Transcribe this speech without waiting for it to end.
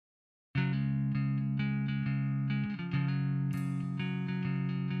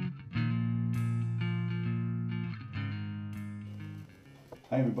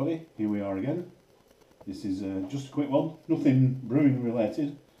Hi everybody, here we are again. This is just a quick one, nothing brewing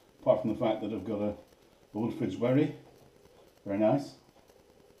related, apart from the fact that I've got a Woodford's Wherry, very nice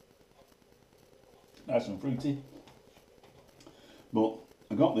and fruity. But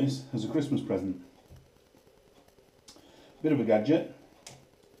I got this as a Christmas present. Bit of a gadget.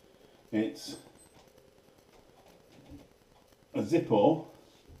 It's a ZIPPO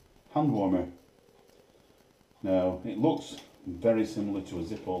hand warmer. Now it looks very similar to a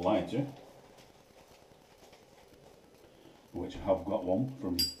ZIPPO lighter, which I have got one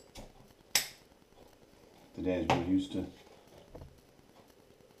from the days we used to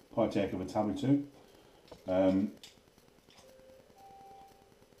partake of a tab or two.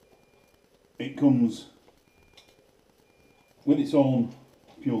 It comes with its own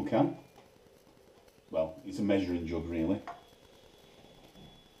fuel can. Well, it's a measuring jug really.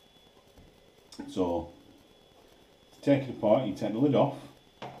 So to take it apart, you take the lid off,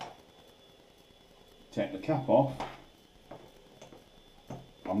 take the cap off.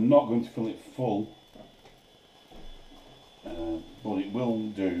 I'm not going to fill it full, but it will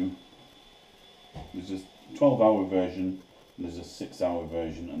do. There's a 12-hour version and there's a 6-hour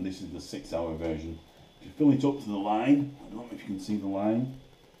version, and this is the 6-hour version. If you fill it up to the line, I don't know if you can see the line,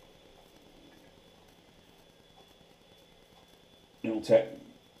 it'll take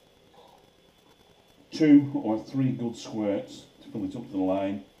 2 or 3 good squirts to fill it up to the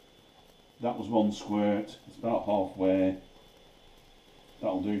line. That was 1 squirt, it's about halfway.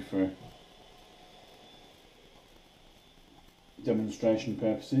 That'll do for demonstration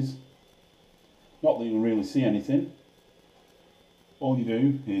purposes. Not that you'll really see anything. All you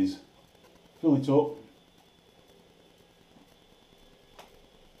do is fill it up,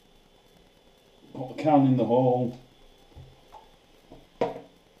 put the can in the hole,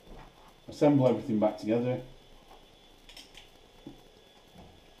 assemble everything back together,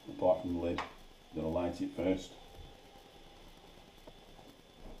 apart from the lid. You've got to light it first.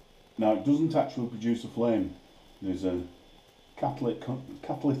 Now it doesn't actually produce a flame. There's a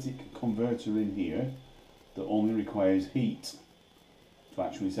catalytic converter in here that only requires heat to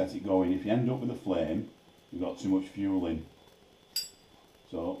actually set it going. If you end up with a flame, you've got too much fuel in.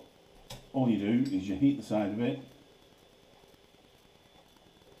 So all you do is you heat the side of it.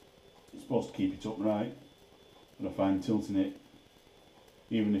 It's supposed to keep it upright, but I find tilting it,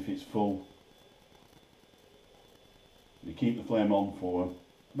 even if it's full, you keep the flame on for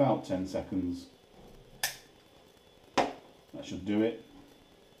about 10 seconds. That should do it.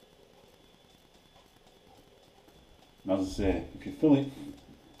 And as I say, if you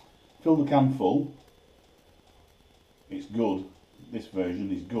fill the can full, it's good. This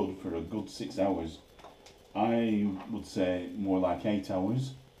version is good for a good 6 hours. I would say more like 8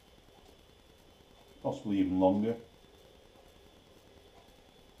 hours, possibly even longer.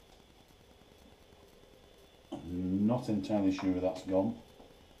 I'm not entirely sure that's gone.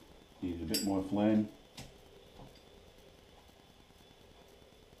 Needs a bit more flame.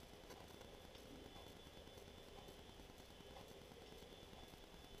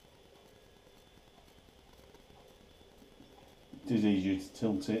 It is easier to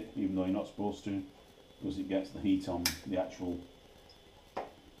tilt it, even though you're not supposed to, because it gets the heat on the actual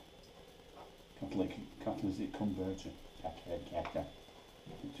catalytic converter.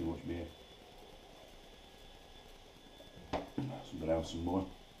 Too much beer. Somebody else some more.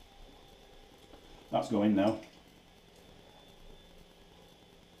 That's going now.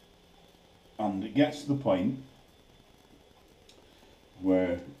 And it gets to the point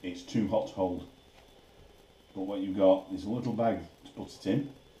where it's too hot to hold. But what you've got is a little bag to put it in.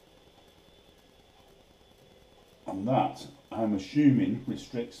 And that, I'm assuming,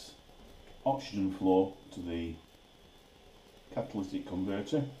 restricts oxygen flow to the catalytic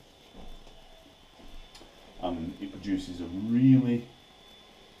converter. And it produces a really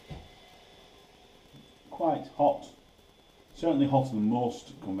quite hot, certainly hotter than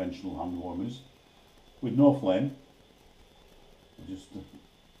most conventional hand warmers, with no flame. I'll just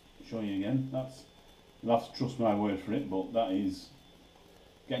show you again. You'll have to trust my word for it, but that is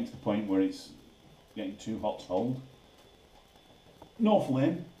getting to the point where it's getting too hot to hold. No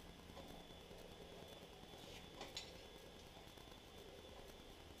flame.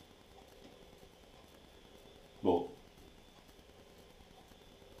 But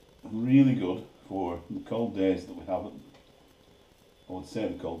really good for the cold days that we have. I would say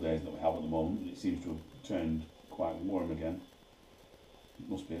the cold days that we have at the moment. It seems to have turned quite warm again. It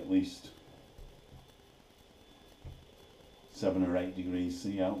must be at least 7 or 8 degrees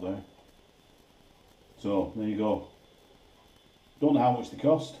C out there. So there you go. Don't know how much they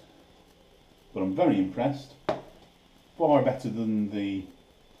cost, but I'm very impressed. Far better than the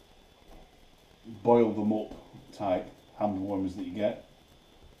boil them up type hand warmers that you get.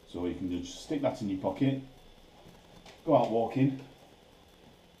 So you can just stick that in your pocket, go out walking,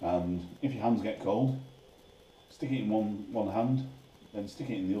 and if your hands get cold, stick it in one hand, then stick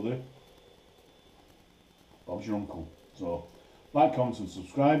it in the other. Bob's your uncle. So like, comment and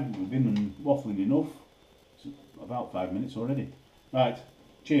subscribe. We've been waffling enough. It's about 5 minutes already. Right,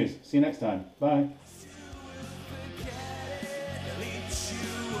 cheers, see you next time, bye.